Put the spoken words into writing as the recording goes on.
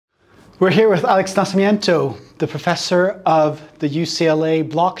We're here with Alex Nascimento, the professor of the UCLA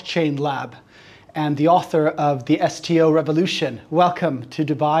Blockchain Lab and the author of the STO Revolution. Welcome to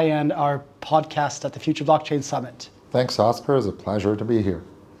Dubai and our podcast at the Future Blockchain Summit. Thanks, Oscar. It's a pleasure to be here.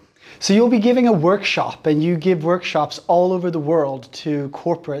 So you'll be giving a workshop, and you give workshops all over the world to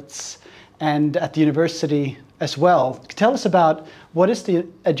corporates and at the university as well. Tell us about what is the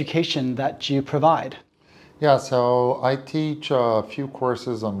education that you provide? Yeah, so I teach a few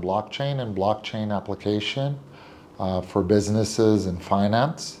courses on blockchain and blockchain application for businesses and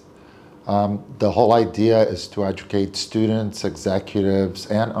finance. The whole idea is to educate students, executives,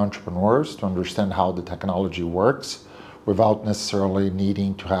 and entrepreneurs to understand how the technology works without necessarily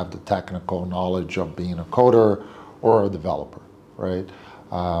needing to have the technical knowledge of being a coder or a developer, right?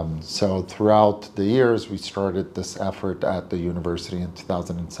 So throughout the years, we started this effort at the university in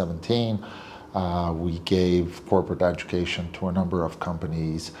 2017. We gave corporate education to a number of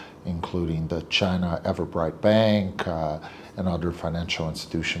companies, including the China Everbright Bank and other financial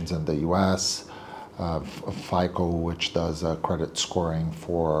institutions in the US, FICO, which does credit scoring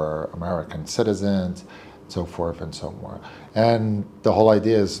for American citizens, so forth and so on. And the whole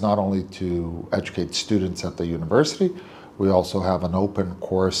idea is not only to educate students at the university, we also have an open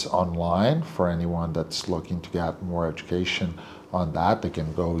course online for anyone that's looking to get more education on that. They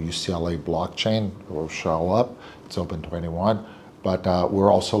can go UCLA Blockchain, it will show up, it's open to anyone. But we're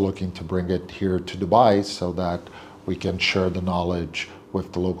also looking to bring it here to Dubai so that we can share the knowledge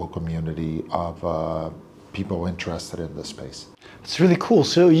with the local community of people interested in this space. It's really cool.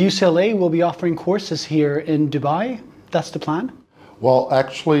 So UCLA will be offering courses here in Dubai? That's the plan? Well,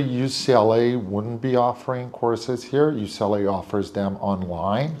 actually, UCLA wouldn't be offering courses here. UCLA offers them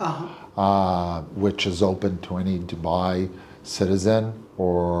online, which is open to any Dubai citizen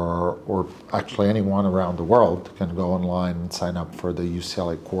or actually anyone around the world can go online and sign up for the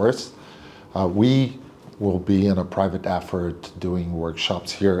UCLA course. We will be in a private effort doing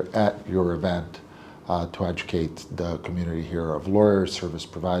workshops here at your event to educate the community here of lawyers, service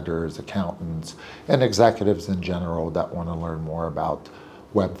providers, accountants, and executives in general that want to learn more about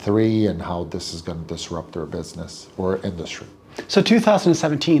Web3 and how this is going to disrupt their business or industry. So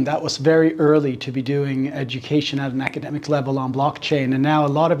 2017, that was very early to be doing education at an academic level on blockchain, and now a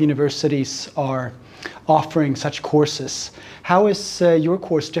lot of universities are offering such courses. How is your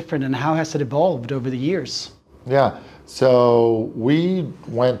course different, and how has it evolved over the years? Yeah, so we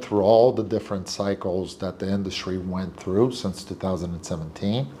went through all the different cycles that the industry went through since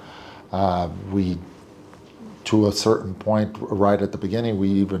 2017. To a certain point, right at the beginning, we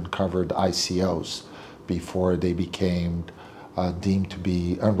even covered ICOs before they became deemed to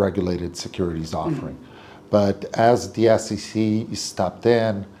be unregulated securities offering. But as the SEC stepped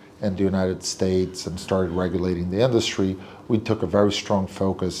in the United States and started regulating the industry, we took a very strong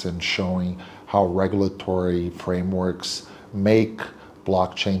focus in showing how regulatory frameworks make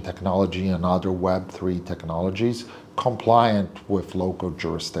blockchain technology and other Web3 technologies compliant with local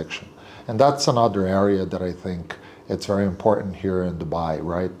jurisdiction. And that's another area that I think it's very important here in Dubai,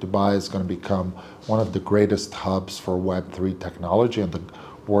 right? Dubai is going to become one of the greatest hubs for Web3 technology, and the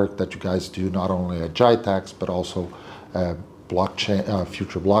work that you guys do not only at GITEX, but also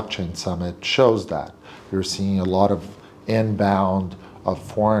Future Blockchain Summit shows that. You're seeing a lot of inbound of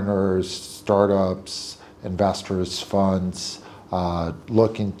foreigners, startups, investors, funds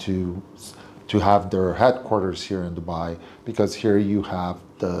looking to have their headquarters here in Dubai, because here you have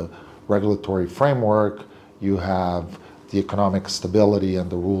the regulatory framework, you have the economic stability and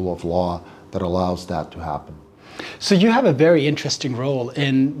the rule of law that allows that to happen. So you have a very interesting role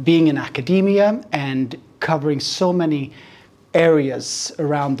in being in academia and covering so many areas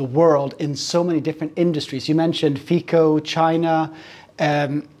around the world in so many different industries. You mentioned FICO, China.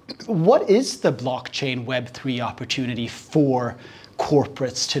 What is the blockchain Web3 opportunity for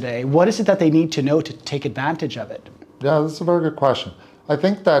corporates today? What is it that they need to know to take advantage of it? Yeah, that's a very good question. I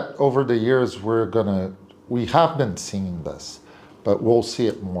think that over the years we have been seeing this, but we'll see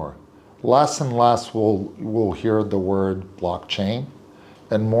it more. Less and less we'll hear the word blockchain,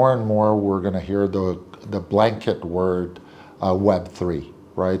 and more we're going to hear the blanket word Web3,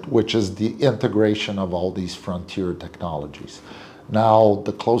 right? Which is the integration of all these frontier technologies. Now,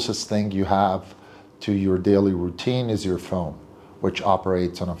 the closest thing you have to your daily routine is your phone, which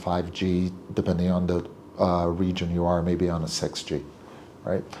operates on a 5G, depending on the region you are, maybe on a 6G,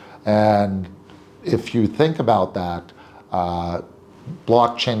 right? And if you think about that,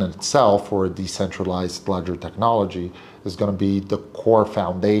 blockchain itself, or decentralized ledger technology, is going to be the core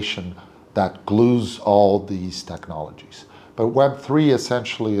foundation that glues all these technologies. But Web3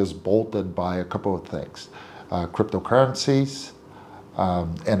 essentially is bolted by a couple of things. Cryptocurrencies,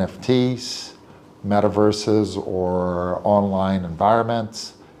 NFTs, metaverses or online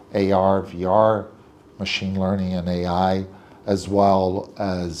environments, AR, VR, machine learning and AI, as well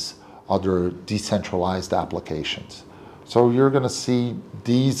as other decentralized applications. So you're going to see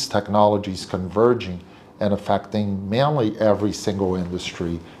these technologies converging and affecting mainly every single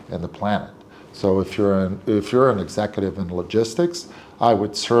industry in the planet. So if you're an executive in logistics, I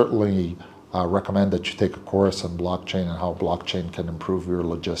would certainly recommend that you take a course on blockchain and how blockchain can improve your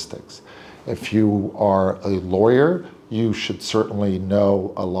logistics. If you are a lawyer, you should certainly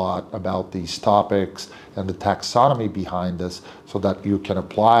know a lot about these topics and the taxonomy behind this so that you can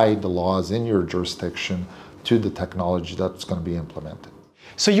apply the laws in your jurisdiction to the technology that's going to be implemented.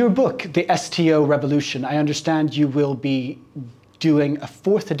 So your book, The STO Revolution, I understand you will be doing a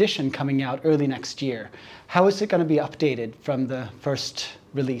 4th edition coming out early next year. How is it going to be updated from the first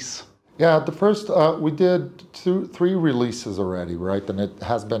release? Yeah, the first, we did 3 releases already, right? And it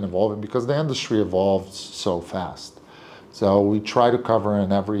has been evolving because the industry evolves so fast. So we try to cover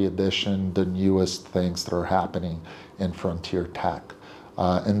in every edition the newest things that are happening in frontier tech.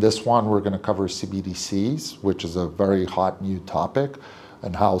 In this one, we're going to cover CBDCs, which is a very hot new topic,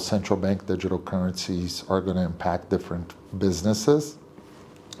 and how central bank digital currencies are going to impact different businesses,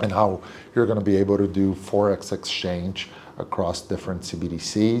 and how you're going to be able to do Forex exchange across different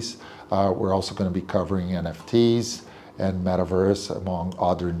CBDCs. We're also going to be covering NFTs and metaverse, among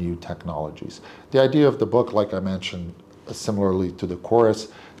other new technologies. The idea of the book, like I mentioned, similarly to the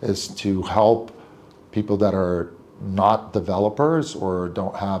course, is to help people that are not developers or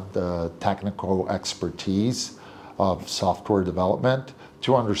don't have the technical expertise of software development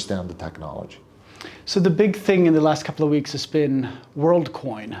to understand the technology. So the big thing in the last couple of weeks has been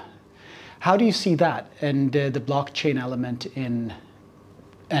WorldCoin. How do you see that and the blockchain element and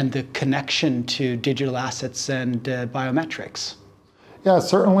the connection to digital assets and biometrics? Yeah,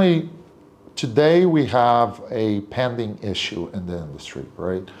 certainly today we have a pending issue in the industry,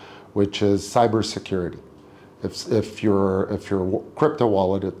 right? Which is cybersecurity. If your crypto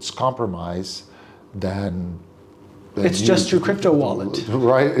wallet is compromised, then it's just your crypto wallet,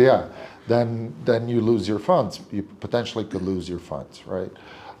 right? Yeah. Then you lose your funds. You potentially could lose your funds, right?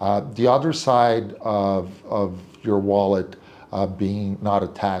 The other side of your wallet being not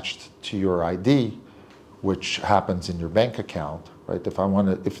attached to your ID, which happens in your bank account, right?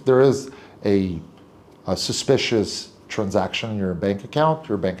 If there is a suspicious transaction in your bank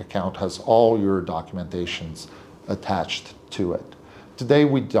account has all your documentations attached to it. Today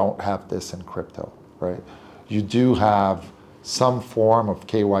we don't have this in crypto, right? You do have some form of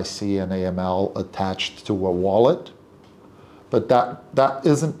KYC and AML attached to a wallet, but that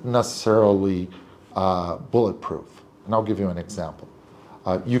isn't necessarily bulletproof. And I'll give you an example.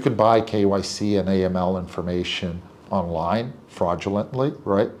 You could buy KYC and AML information online fraudulently,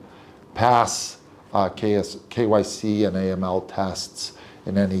 right? Pass KYC and AML tests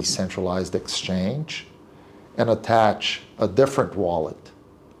in any centralized exchange and attach a different wallet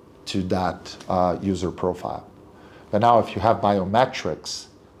to that user profile. But now if you have biometrics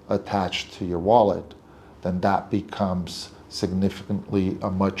attached to your wallet, then that becomes significantly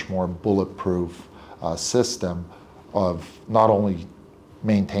a much more bulletproof system of not only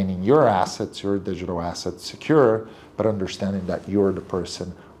maintaining your assets, your digital assets secure, but understanding that you're the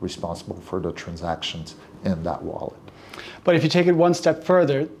person responsible for the transactions in that wallet. But if you take it one step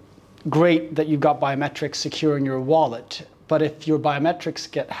further, great that you've got biometrics securing your wallet, but if your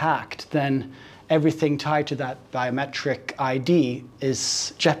biometrics get hacked, then everything tied to that biometric ID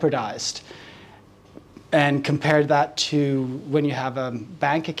is jeopardized. And compare that to when you have a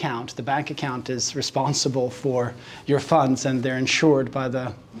bank account. The bank account is responsible for your funds and they're insured by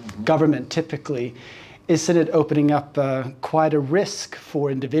the government typically. Isn't it opening up quite a risk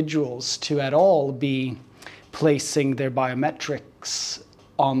for individuals to at all be placing their biometrics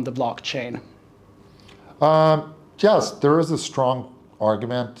on the blockchain? Yes, there is a strong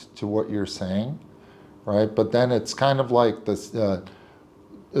argument to what you're saying, right? But then it's kind of like this,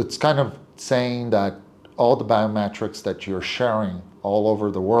 it's kind of saying that all the biometrics that you're sharing all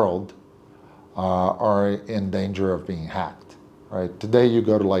over the world are in danger of being hacked, right? Today you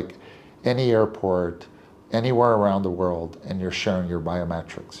go to like any airport, anywhere around the world, and you're sharing your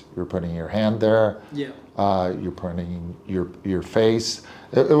biometrics. You're putting your hand there, you're putting your face.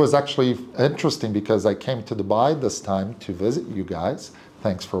 It was actually interesting because I came to Dubai this time to visit you guys.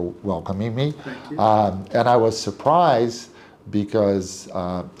 Thanks for welcoming me. Thank you. And I was surprised because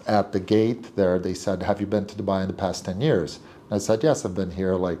at the gate there, they said, have you been to Dubai in the past 10 years? And I said, yes, I've been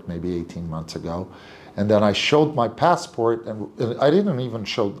here like maybe 18 months ago. And then I showed my passport, and I didn't even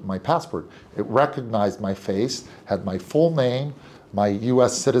show my passport. It recognized my face, had my full name, my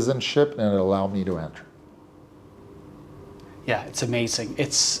US citizenship, and it'll allow me to enter. Yeah, it's amazing.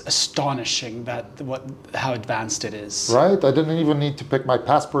 It's astonishing that how advanced it is. Right? I didn't even need to pick my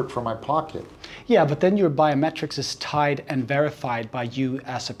passport from my pocket. Yeah, but then your biometrics is tied and verified by you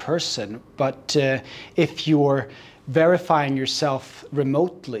as a person. But if you're verifying yourself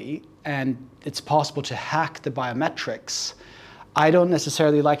remotely and it's possible to hack the biometrics, I don't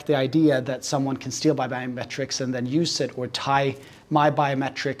necessarily like the idea that someone can steal my biometrics and then use it, or tie my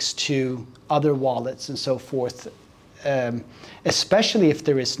biometrics to other wallets and so forth. Especially if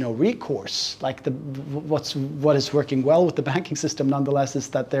there is no recourse. Like what is working well with the banking system nonetheless is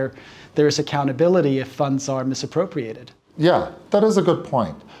that there is accountability if funds are misappropriated. Yeah, that is a good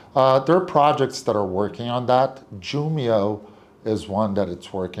point. There are projects that are working on that. Jumio is one that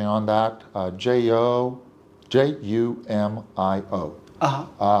it's working on that. Jumio.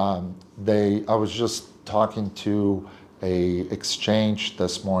 I was just talking to a exchange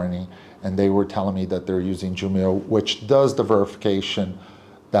this morning, and they were telling me that they're using Jumio, which does the verification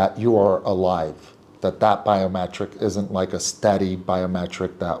that you are alive, that biometric isn't like a steady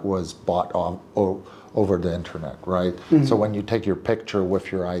biometric that was bought over the internet, right? Mm-hmm. So when you take your picture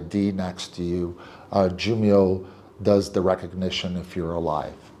with your ID next to you, Jumio does the recognition if you're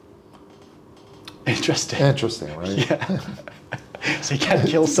alive. Interesting. Interesting, right? Yeah. So you can't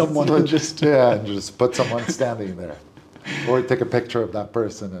kill someone and just... Yeah, and just put someone standing there. Or take a picture of that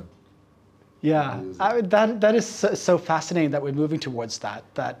person and... Yeah, that is so fascinating that we're moving towards that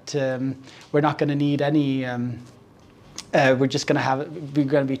we're not going to need any, we're just going to we're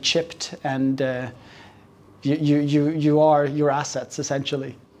going to be chipped, and you are your assets,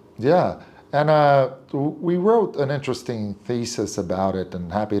 essentially. Yeah, and we wrote an interesting thesis about it,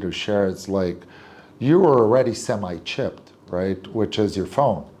 and happy to share. It's like, you are already semi-chipped, right, which is your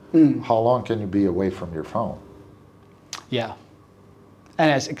phone. Mm. How long can you be away from your phone? Yeah.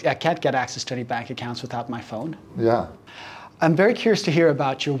 And I can't get access to any bank accounts without my phone. Yeah. I'm very curious to hear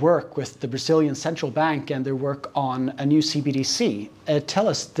about your work with the Brazilian Central Bank and their work on a new CBDC. Tell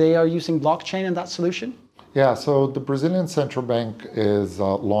us, they are using blockchain in that solution? Yeah, so the Brazilian Central Bank is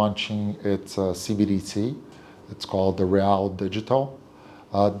launching its CBDC. It's called the Real Digital.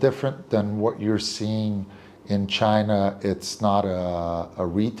 Different than what you're seeing in China, it's not a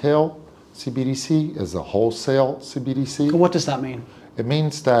retail CBDC, it's a wholesale CBDC. What does that mean? It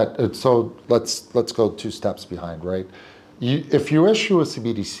means that, so let's go 2 steps behind, right? If you issue a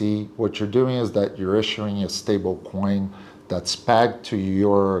CBDC, what you're doing is that you're issuing a stable coin that's pegged to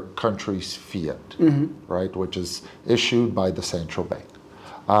your country's fiat, mm-hmm. right? Which is issued by the central bank.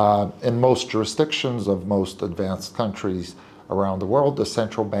 In most jurisdictions of most advanced countries around the world, the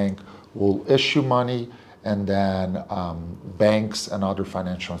central bank will issue money, and then banks and other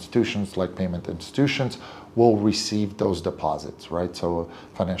financial institutions like payment institutions will receive those deposits, right? So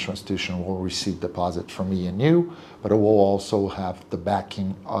a financial institution will receive deposits from me and you, but it will also have the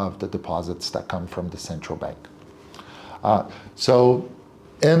backing of the deposits that come from the central bank. So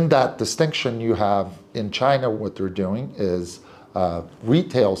in that distinction, you have in China, what they're doing is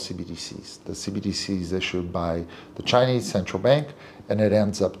retail CBDCs. The CBDC is issued by the Chinese central bank, and it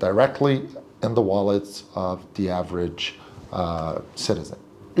ends up directly in the wallets of the average citizen.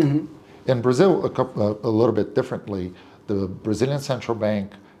 Mm-hmm. In Brazil, a little bit differently, the Brazilian central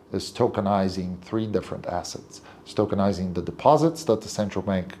bank is tokenizing 3 different assets. It's tokenizing the deposits that the central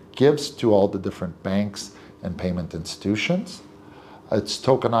bank gives to all the different banks and payment institutions. It's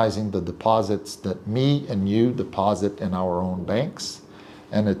tokenizing the deposits that me and you deposit in our own banks.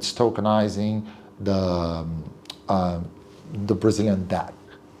 And it's tokenizing the Brazilian debt,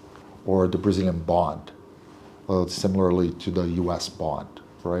 or the Brazilian bond, similarly to the US bond,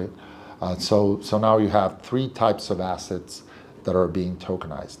 right? So now you have 3 types of assets that are being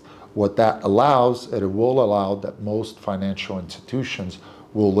tokenized. What that allows, it will allow that most financial institutions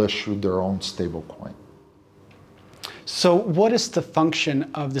will issue their own stablecoin. So what is the function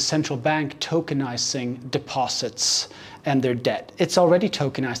of the central bank tokenizing deposits and their debt? It's already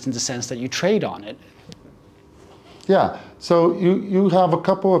tokenized in the sense that you trade on it. Yeah, so you have a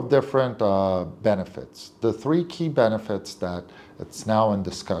couple of different benefits. The 3 key benefits that it's now in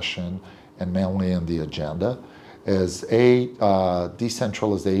discussion and mainly in the agenda is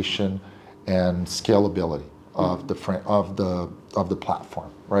decentralization and scalability of the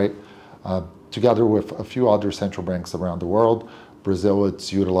platform, right? Together with a few other central banks around the world, Brazil,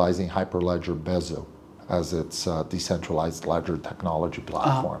 it's utilizing Hyperledger Bezo as its decentralized ledger technology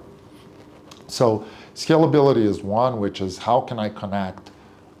platform. So scalability is one, which is how can I connect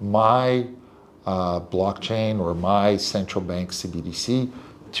my blockchain or my central bank CBDC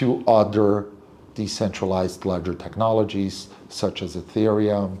to other decentralized ledger technologies such as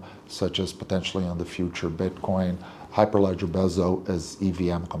Ethereum, such as potentially in the future Bitcoin. Hyperledger Bezo is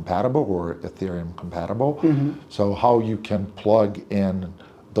EVM compatible or Ethereum compatible. So how you can plug in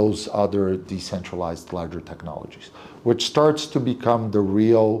those other decentralized ledger technologies, which starts to become the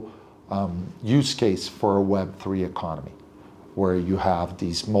real use case for a Web3 economy, where you have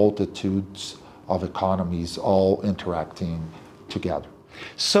these multitudes of economies all interacting together.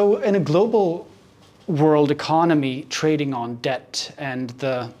 So in a global world economy trading on debt and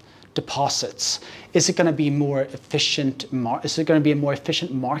the deposits, is it going to be more efficient? Is it going to be a more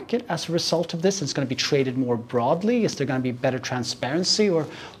efficient market as a result of this? It's going to be traded more broadly? Is there going to be better transparency, or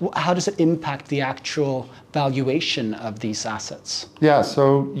how does it impact the actual valuation of these assets? Yeah,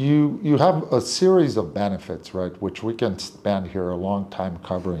 so you have a series of benefits, right, which we can spend here a long time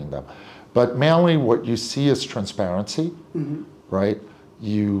covering them. But mainly what you see is transparency, right?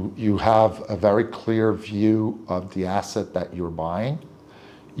 You have a very clear view of the asset that you're buying.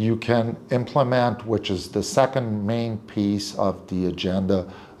 You can implement, which is the second main piece of the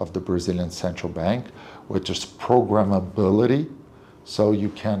agenda of the Brazilian Central Bank, which is programmability. So you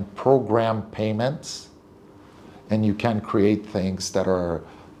can program payments, and you can create things that are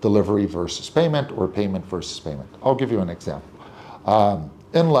delivery versus payment or payment versus payment. I'll give you an example.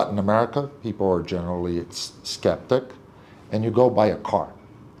 In Latin America, people are generally skeptic, and you go buy a car,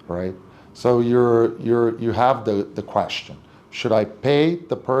 right? So you have the question. Should I pay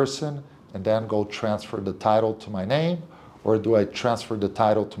the person and then go transfer the title to my name, or do I transfer the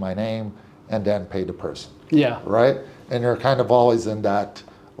title to my name and then pay the person? Yeah. Right? And you're kind of always in that,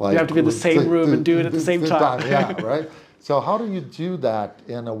 like, you have to be in the same room and do it at the same time. Yeah, right? So how do you do that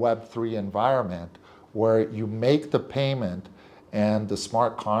in a Web3 environment where you make the payment and the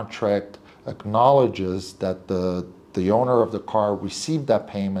smart contract acknowledges that the owner of the car received that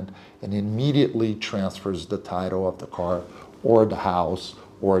payment and immediately transfers the title of the car or the house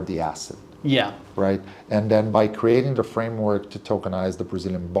or the asset? Yeah. Right? And then by creating the framework to tokenize the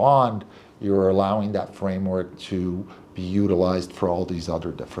Brazilian bond, you're allowing that framework to be utilized for all these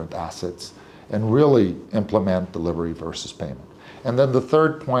other different assets and really implement delivery versus payment. And then the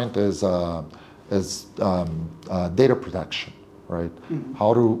third point is data protection, right?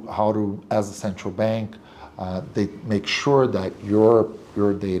 How to, as a central bank, they make sure that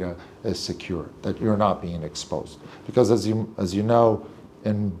your data is secure, that you're not being exposed. Because as you know,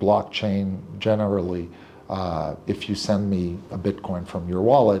 in blockchain generally, if you send me a Bitcoin from your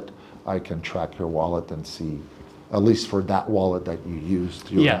wallet, I can track your wallet and see, at least for that wallet that you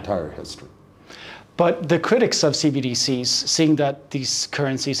used, your entire history. But the critics of CBDCs, seeing that these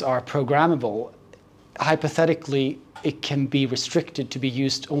currencies are programmable, hypothetically, it can be restricted to be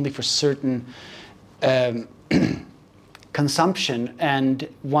used only for certain consumption, and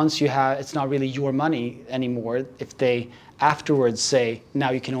once you have, it's not really your money anymore. If they afterwards say,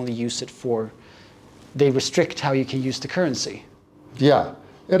 now you can only use it for, they restrict how you can use the currency. Yeah,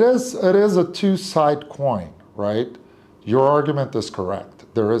 it is a two-sided coin, right? Your argument is correct.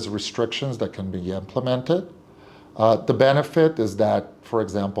 There is restrictions that can be implemented. The benefit is that, for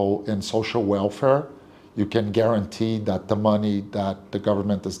example, in social welfare, you can guarantee that the money that the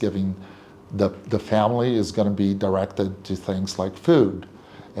government is giving the family is going to be directed to things like food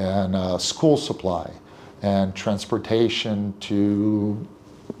and school supply and transportation to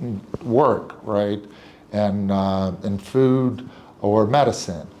work, right? And food or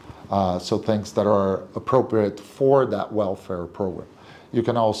medicine. So things that are appropriate for that welfare program. You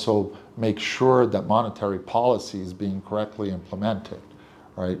can also make sure that monetary policy is being correctly implemented,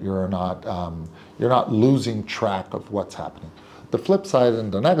 right? You're not losing track of what's happening. The flip side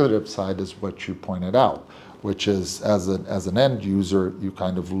and the negative side is what you pointed out, which is as an end user, you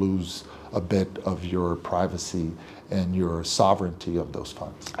kind of lose a bit of your privacy and your sovereignty of those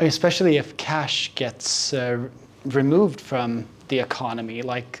funds. Especially if cash gets removed from the economy.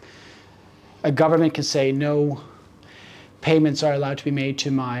 Like a government can say, no payments are allowed to be made to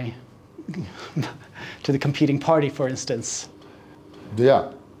to the competing party, for instance.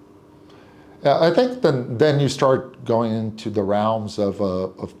 Yeah. Yeah, I think then you start going into the realms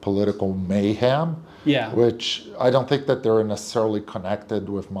of political mayhem, which I don't think that they're necessarily connected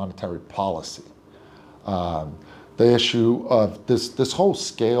with monetary policy. The issue of this whole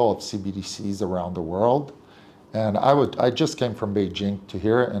scale of CBDCs around the world, and I just came from Beijing to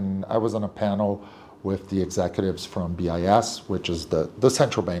here, and I was on a panel with the executives from BIS, which is the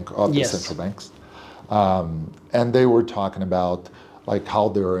central bank of the central banks, and they were talking about like how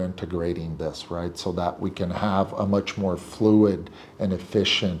they're integrating this, right? So that we can have a much more fluid and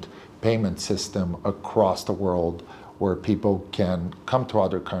efficient payment system across the world where people can come to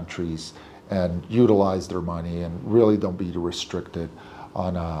other countries and utilize their money and really don't be restricted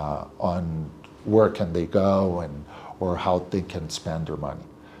on where can they go and or how they can spend their money.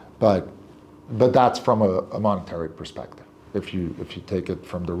 But that's from a monetary perspective. If you take it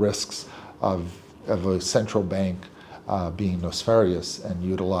from the risks of a central bank being nefarious and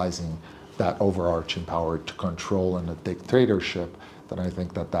utilizing that overarching power to control in a dictatorship, then I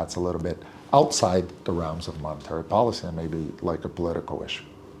think that that's a little bit outside the realms of monetary policy and maybe like a political issue.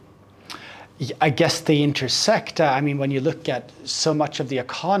 I guess they intersect. I mean, when you look at so much of the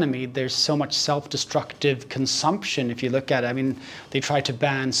economy, there's so much self-destructive consumption. If you look at it, I mean, they tried to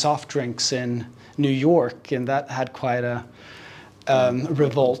ban soft drinks in New York, and that had quite a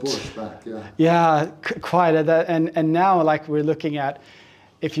revolt. Pushback, yeah, quite a, and now like we're looking at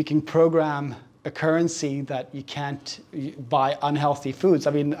if you can program a currency that you can't buy unhealthy foods.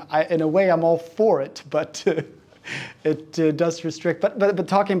 I mean, in a way, I'm all for it, but. It does restrict, but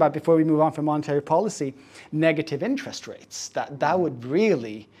talking about, before we move on from monetary policy, negative interest rates, that would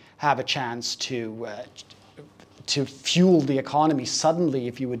really have a chance to fuel the economy suddenly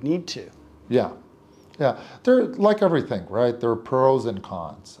if you would need to. Yeah. They're like everything, right? There are pros and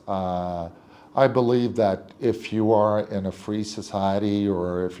cons. I believe that if you are in a free society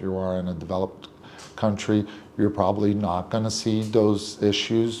or if you are in a developed country, you're probably not going to see those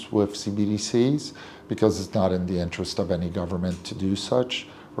issues with CBDCs, because it's not in the interest of any government to do such,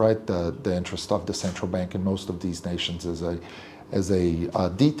 right? The interest of the central bank in most of these nations is a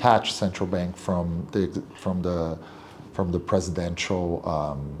detached central bank from the presidential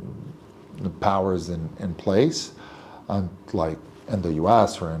powers in place, like in the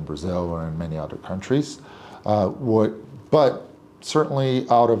U.S. or in Brazil or in many other countries. But certainly,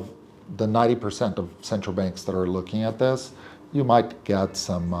 out of the 90% of central banks that are looking at this, you might get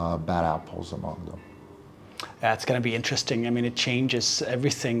some bad apples among them. It's going to be interesting. I mean, it changes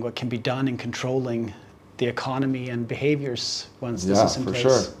everything, what can be done in controlling the economy and behaviors once this is in place.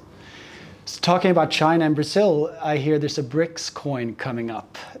 Sure. So talking about China and Brazil, I hear there's a BRICS coin coming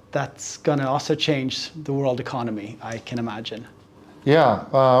up. That's going to also change the world economy, I can imagine.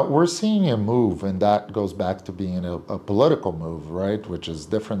 Yeah, we're seeing a move, and that goes back to being a political move, right? Which is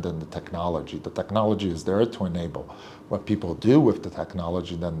different than the technology. The technology is there to enable. What people do with the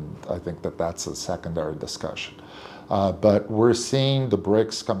technology, then I think that that's a secondary discussion. But we're seeing the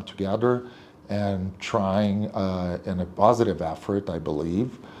BRICS come together and trying in a positive effort, I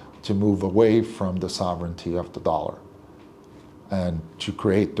believe, to move away from the sovereignty of the dollar and to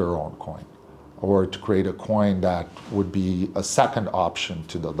create their own coin, or to create a coin that would be a second option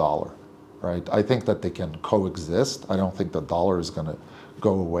to the dollar, right? I think that they can coexist. I don't think the dollar is going to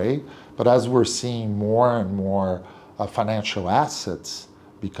go away. But as we're seeing more and more financial assets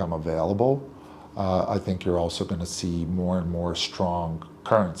become available, I think you're also going to see more and more strong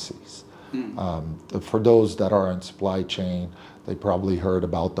currencies. For those that are in supply chain, they probably heard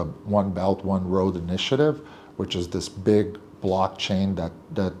about the One Belt, One Road initiative, which is this big blockchain that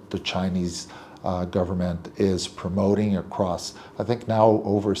the Chinese government is promoting across, I think now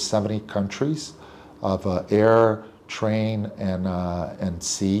over 70 countries of air, train, and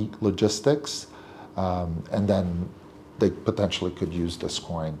sea logistics. And then they potentially could use this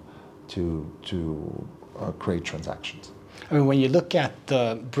coin to create transactions. I mean, when you look at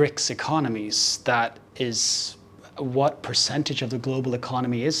the BRICS economies, that is, what percentage of the global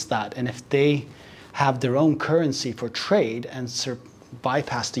economy is that? And if they have their own currency for trade and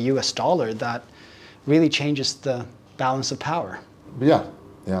bypass the US dollar, that really changes the balance of power. Yeah.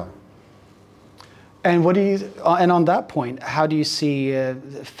 And what do you? And on that point, how do you see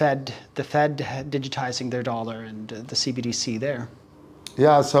the Fed digitizing their dollar and the CBDC there?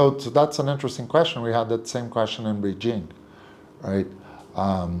 Yeah, so that's an interesting question. We had that same question in Beijing, right?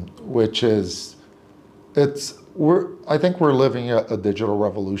 Which is, I think we're living a digital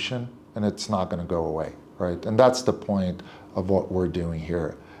revolution, and it's not going to go away, right? And that's the point of what we're doing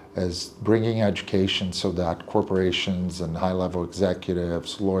here, is bringing education so that corporations and high-level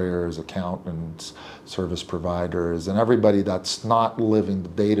executives, lawyers, accountants, service providers, and everybody that's not living the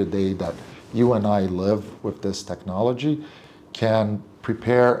day-to-day that you and I live with this technology can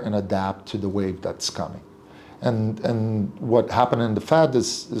prepare and adapt to the wave that's coming. And what happened in the Fed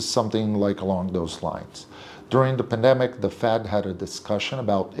is something like along those lines. During the pandemic, the Fed had a discussion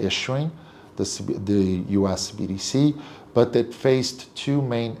about issuing the US CBDC, but it faced two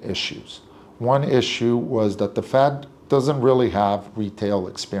main issues. One issue was that the Fed doesn't really have retail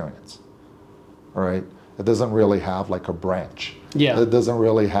experience, all right? It doesn't really have like a branch. Yeah. It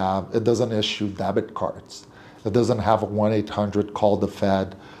doesn't issue debit cards. It doesn't have a 1-800 call the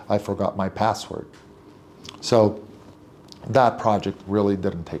Fed, I forgot my password. So that project really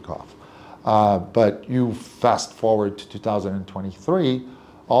didn't take off. But you fast forward to 2023,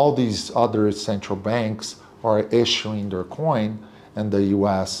 all these other central banks are issuing their coin, and the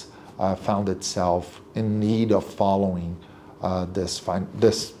US found itself in need of following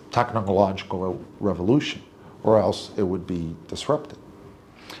this technological revolution, or else it would be disrupted.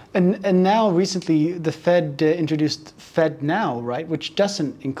 And now recently the Fed introduced Fed Now, right, which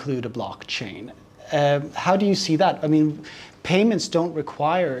doesn't include a blockchain. How do you see that? I mean, payments don't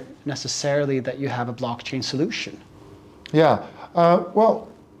require necessarily that you have a blockchain solution. Yeah, well,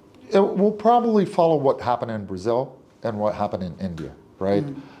 it will probably follow what happened in Brazil and what happened in India, right?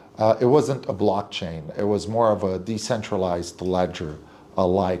 It wasn't a blockchain. It was more of a decentralized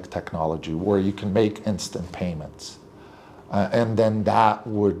ledger-alike technology where you can make instant payments. And then that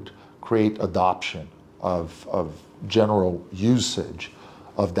would create adoption of general usage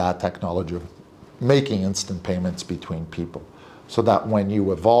of that technology, of making instant payments between people. So that when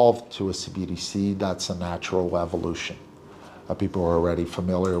you evolve to a CBDC, that's a natural evolution. People are already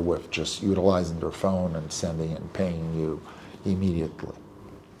familiar with just utilizing their phone and sending and paying you immediately.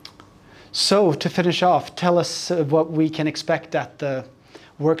 So to finish off, tell us what we can expect at the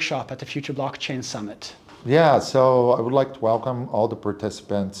workshop at the Future Blockchain Summit. Yeah, so I would like to welcome all the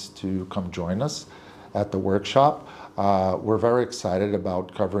participants to come join us at the workshop. We're very excited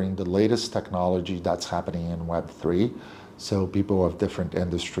about covering the latest technology that's happening in Web3, so people of different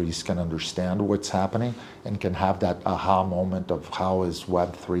industries can understand what's happening and can have that aha moment of how is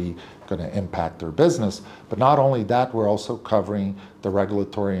Web3 going to impact their business. But not only that, we're also covering the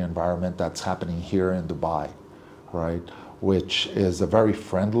regulatory environment that's happening here in Dubai, right? Which is a very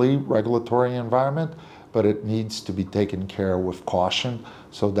friendly regulatory environment, but it needs to be taken care of with caution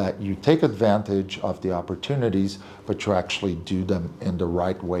so that you take advantage of the opportunities, but you actually do them in the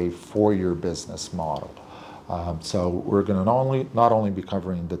right way for your business model. So we're going to not only be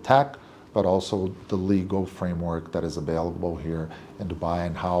covering the tech, but also the legal framework that is available here in Dubai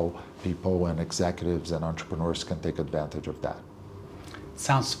and how people and executives and entrepreneurs can take advantage of that.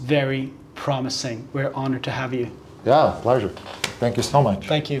 Sounds very promising. We're honored to have you. Yeah, pleasure. Thank you so much.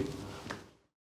 Thank you.